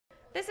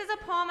This is a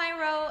poem I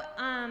wrote,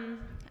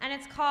 and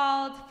it's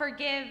called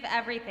Forgive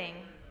Everything.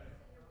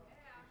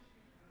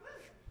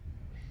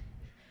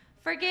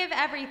 Forgive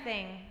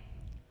everything.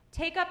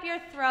 Take up your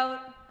throat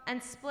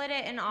and split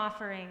it in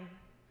offering.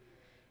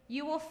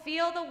 You will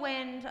feel the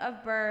wind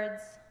of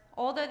birds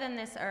older than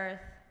this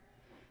earth,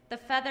 the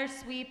feathers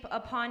sweep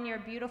upon your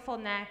beautiful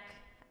neck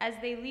as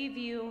they leave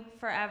you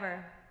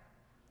forever,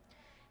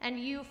 and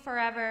you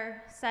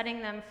forever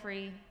setting them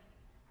free.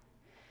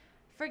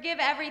 Forgive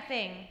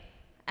everything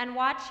and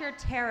watch your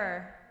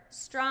terror,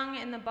 strung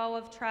in the bow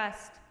of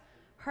trust,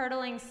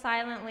 hurtling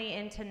silently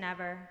into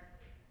never.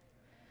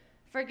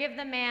 Forgive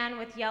the man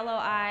with yellow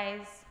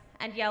eyes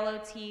and yellow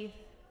teeth,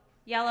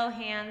 yellow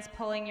hands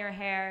pulling your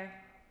hair.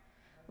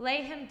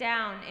 Lay him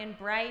down in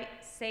bright,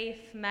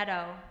 safe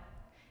meadow,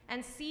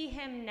 and see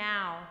him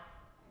now,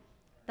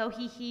 though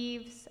he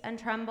heaves and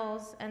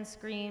trembles and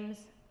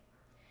screams,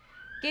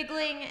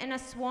 giggling in a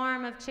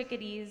swarm of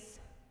chickadees,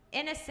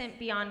 innocent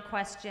beyond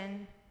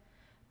question,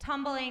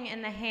 tumbling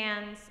in the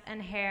hands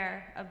and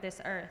hair of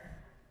this earth.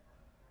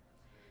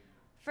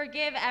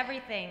 Forgive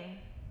everything.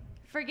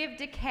 Forgive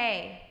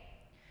decay.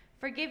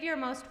 Forgive your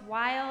most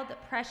wild,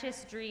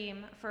 precious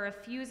dream for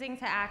refusing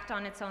to act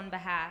on its own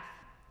behalf,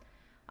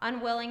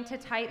 unwilling to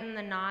tighten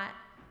the knot,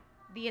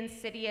 the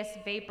insidious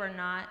vapor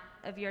knot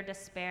of your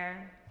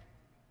despair.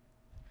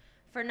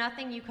 For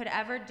nothing you could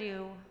ever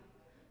do,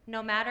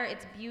 no matter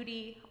its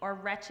beauty or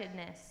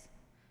wretchedness,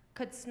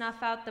 could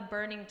snuff out the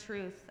burning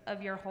truth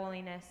of your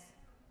holiness.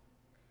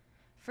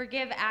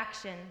 Forgive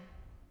action.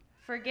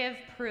 Forgive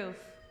proof.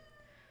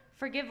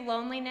 Forgive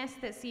loneliness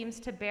that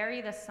seems to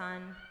bury the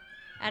sun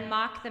and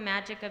mock the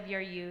magic of your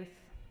youth.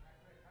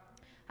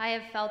 I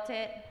have felt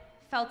it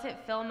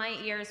fill my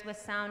ears with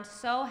sound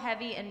so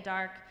heavy and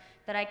dark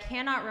that I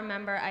cannot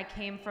remember I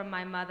came from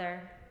my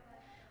mother.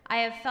 I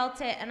have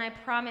felt it, and I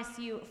promise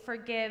you,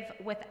 forgive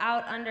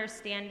without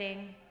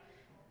understanding,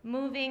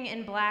 moving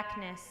in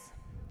blackness,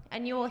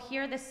 and you will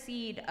hear the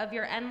seed of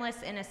your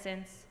endless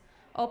innocence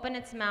open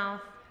its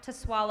mouth to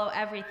swallow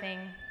everything,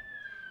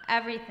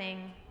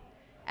 everything,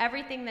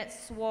 everything that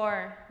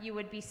swore you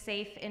would be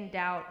safe in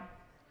doubt.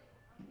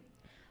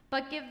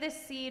 But give this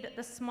seed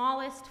the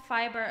smallest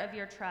fiber of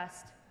your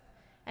trust,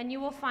 and you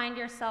will find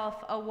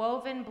yourself a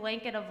woven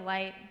blanket of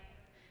light,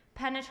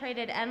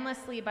 penetrated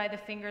endlessly by the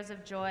fingers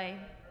of joy.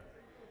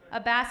 A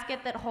basket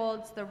that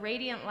holds the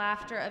radiant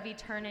laughter of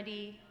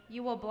eternity.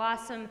 You will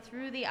blossom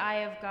through the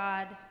eye of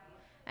God,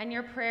 and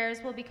your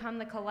prayers will become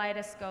the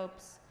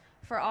kaleidoscopes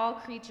for all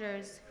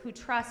creatures who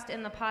trust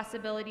in the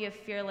possibility of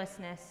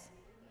fearlessness,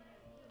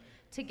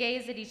 to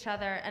gaze at each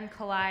other and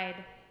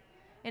collide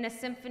in a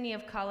symphony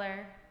of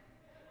color,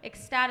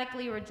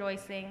 ecstatically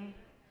rejoicing,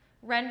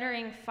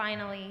 rendering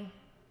finally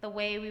the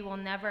way we will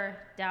never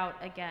doubt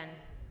again.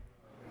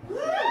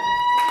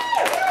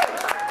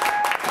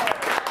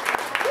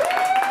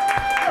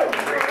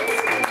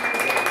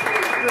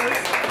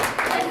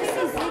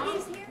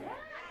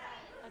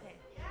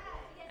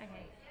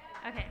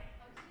 Okay.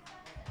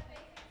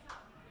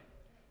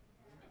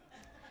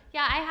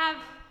 Yeah, I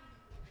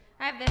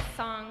have this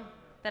song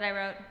that I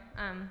wrote.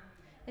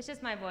 It's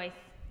just my voice.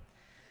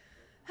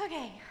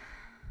 Okay.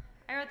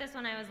 I wrote this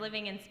when I was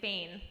living in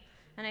Spain,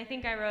 and I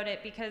think I wrote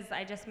it because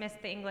I just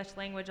missed the English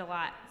language a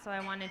lot, so I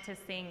wanted to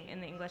sing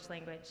in the English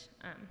language.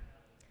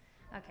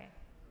 Okay.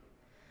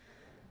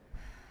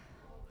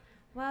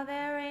 Well,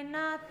 there ain't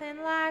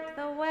nothing like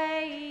the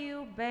way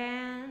you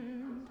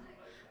bend,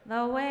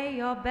 the way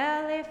your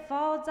belly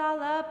folds all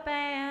up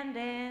and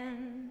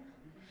in.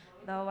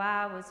 Though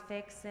I was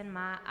fixing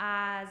my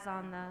eyes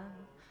on the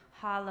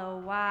hollow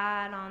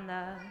white, on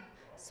the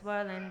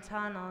swirling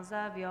tunnels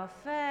of your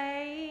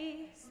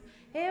face,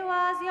 it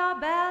was your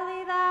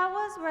belly that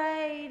was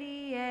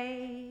radiating.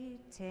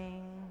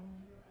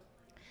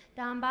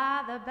 Down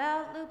by the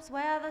belt loops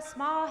where the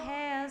small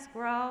hairs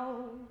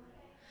grow,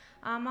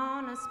 I'm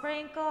on a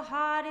sprinkle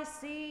hardy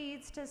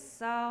seeds to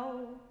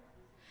sow.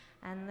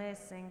 And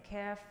listen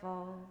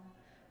careful,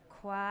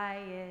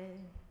 quiet,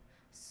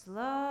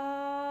 slow,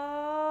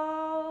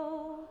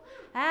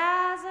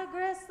 as a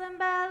gristling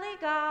belly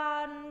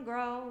garden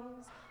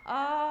grows.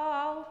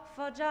 Oh,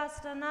 for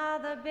just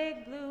another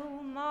big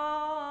blue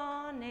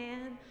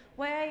morning,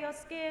 where your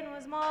skin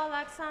was more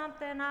like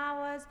something I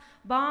was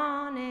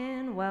born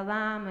in. Well,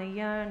 I'm a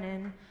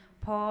yearning,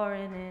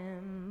 pouring,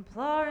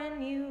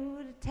 imploring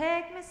you to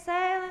take me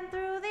sailing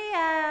through the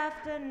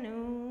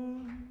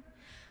afternoon.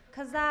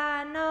 'Cause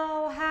I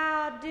know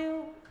how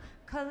dew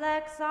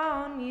collects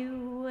on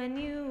you, and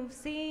you've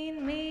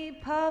seen me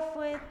puff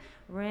with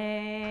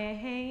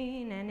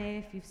rain. And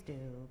if you've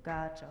still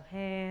got your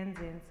hands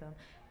in some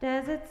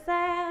desert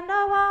sand,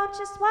 oh, won't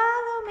you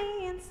swallow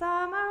me in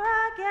summer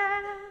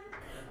again?